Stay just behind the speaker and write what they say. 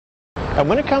And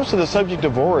when it comes to the subject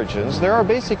of origins, there are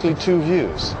basically two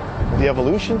views: the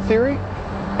evolution theory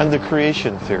and the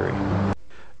creation theory.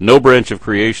 No branch of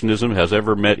creationism has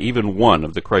ever met even one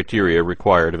of the criteria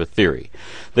required of a theory.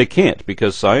 They can't,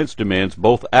 because science demands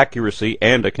both accuracy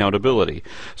and accountability.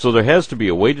 So there has to be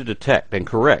a way to detect and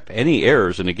correct any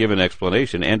errors in a given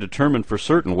explanation and determine for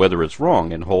certain whether it's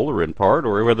wrong in whole or in part,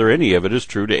 or whether any of it is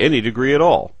true to any degree at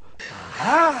all.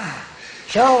 Ah,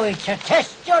 so it's a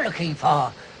test you're looking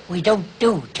for. We don't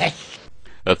do tests.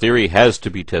 A theory has to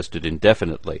be tested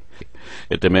indefinitely.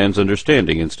 It demands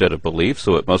understanding instead of belief,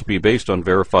 so it must be based on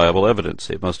verifiable evidence.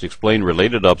 It must explain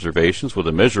related observations with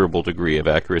a measurable degree of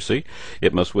accuracy.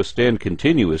 It must withstand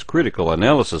continuous critical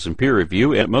analysis and peer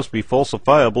review, and it must be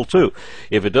falsifiable too.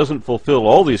 If it doesn't fulfill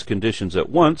all these conditions at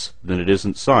once, then it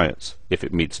isn't science. If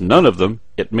it meets none of them,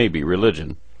 it may be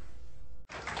religion.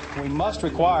 We must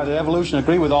require that evolution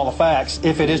agree with all the facts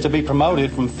if it is to be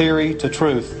promoted from theory to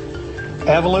truth.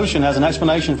 Evolution as an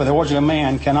explanation for the origin of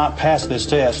man cannot pass this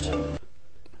test.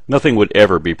 Nothing would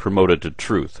ever be promoted to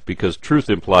truth, because truth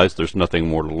implies there's nothing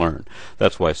more to learn.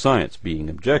 That's why science, being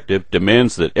objective,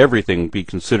 demands that everything be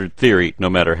considered theory, no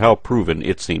matter how proven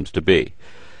it seems to be.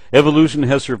 Evolution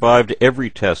has survived every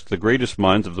test the greatest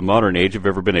minds of the modern age have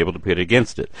ever been able to pit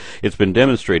against it. It's been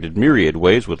demonstrated myriad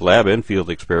ways with lab and field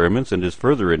experiments, and is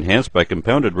further enhanced by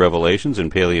compounded revelations in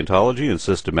paleontology and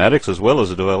systematics, as well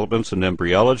as developments in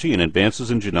embryology and advances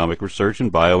in genomic research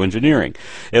and bioengineering.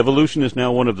 Evolution is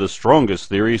now one of the strongest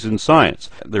theories in science.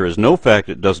 There is no fact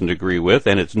it doesn't agree with,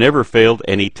 and it's never failed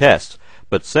any tests.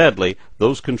 But sadly,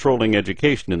 those controlling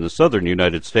education in the southern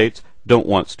United States don't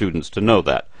want students to know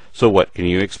that. So what can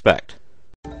you expect?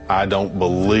 I don't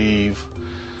believe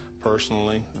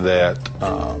personally that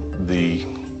the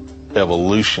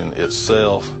evolution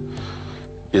itself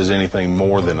is anything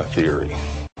more than a theory.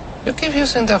 You keep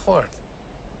using the word.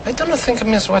 I don't think it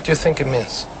means what you think it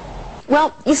means.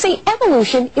 Well, you see,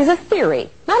 evolution is a theory,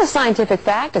 not a scientific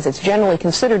fact as it's generally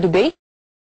considered to be.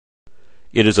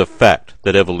 It is a fact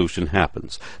that evolution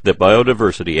happens, that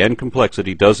biodiversity and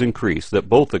complexity does increase, that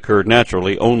both occur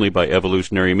naturally only by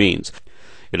evolutionary means.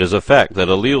 It is a fact that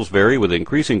alleles vary with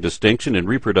increasing distinction in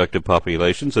reproductive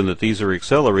populations, and that these are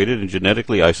accelerated in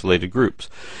genetically isolated groups.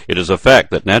 It is a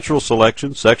fact that natural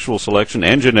selection, sexual selection,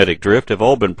 and genetic drift have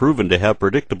all been proven to have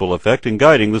predictable effect in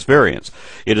guiding this variance.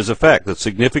 It is a fact that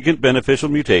significant beneficial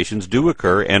mutations do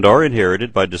occur and are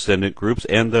inherited by descendant groups,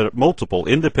 and that multiple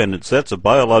independent sets of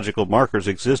biological markers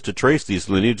exist to trace these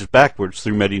lineages backwards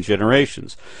through many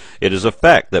generations. It is a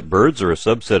fact that birds are a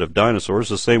subset of dinosaurs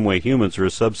the same way humans are a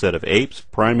subset of apes,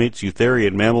 primates,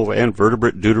 eutherian mammals, and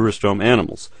vertebrate deuterostome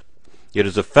animals. It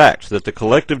is a fact that the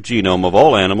collective genome of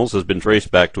all animals has been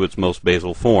traced back to its most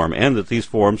basal form, and that these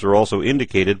forms are also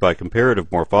indicated by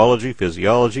comparative morphology,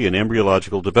 physiology, and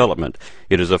embryological development.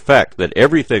 It is a fact that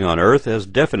everything on Earth has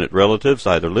definite relatives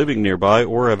either living nearby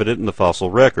or evident in the fossil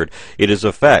record. It is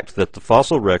a fact that the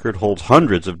fossil record holds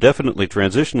hundreds of definitely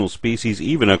transitional species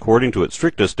even according to its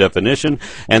strictest definition,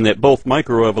 and that both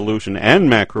microevolution and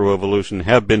macroevolution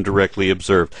have been directly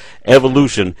observed.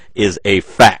 Evolution is a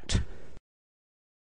fact.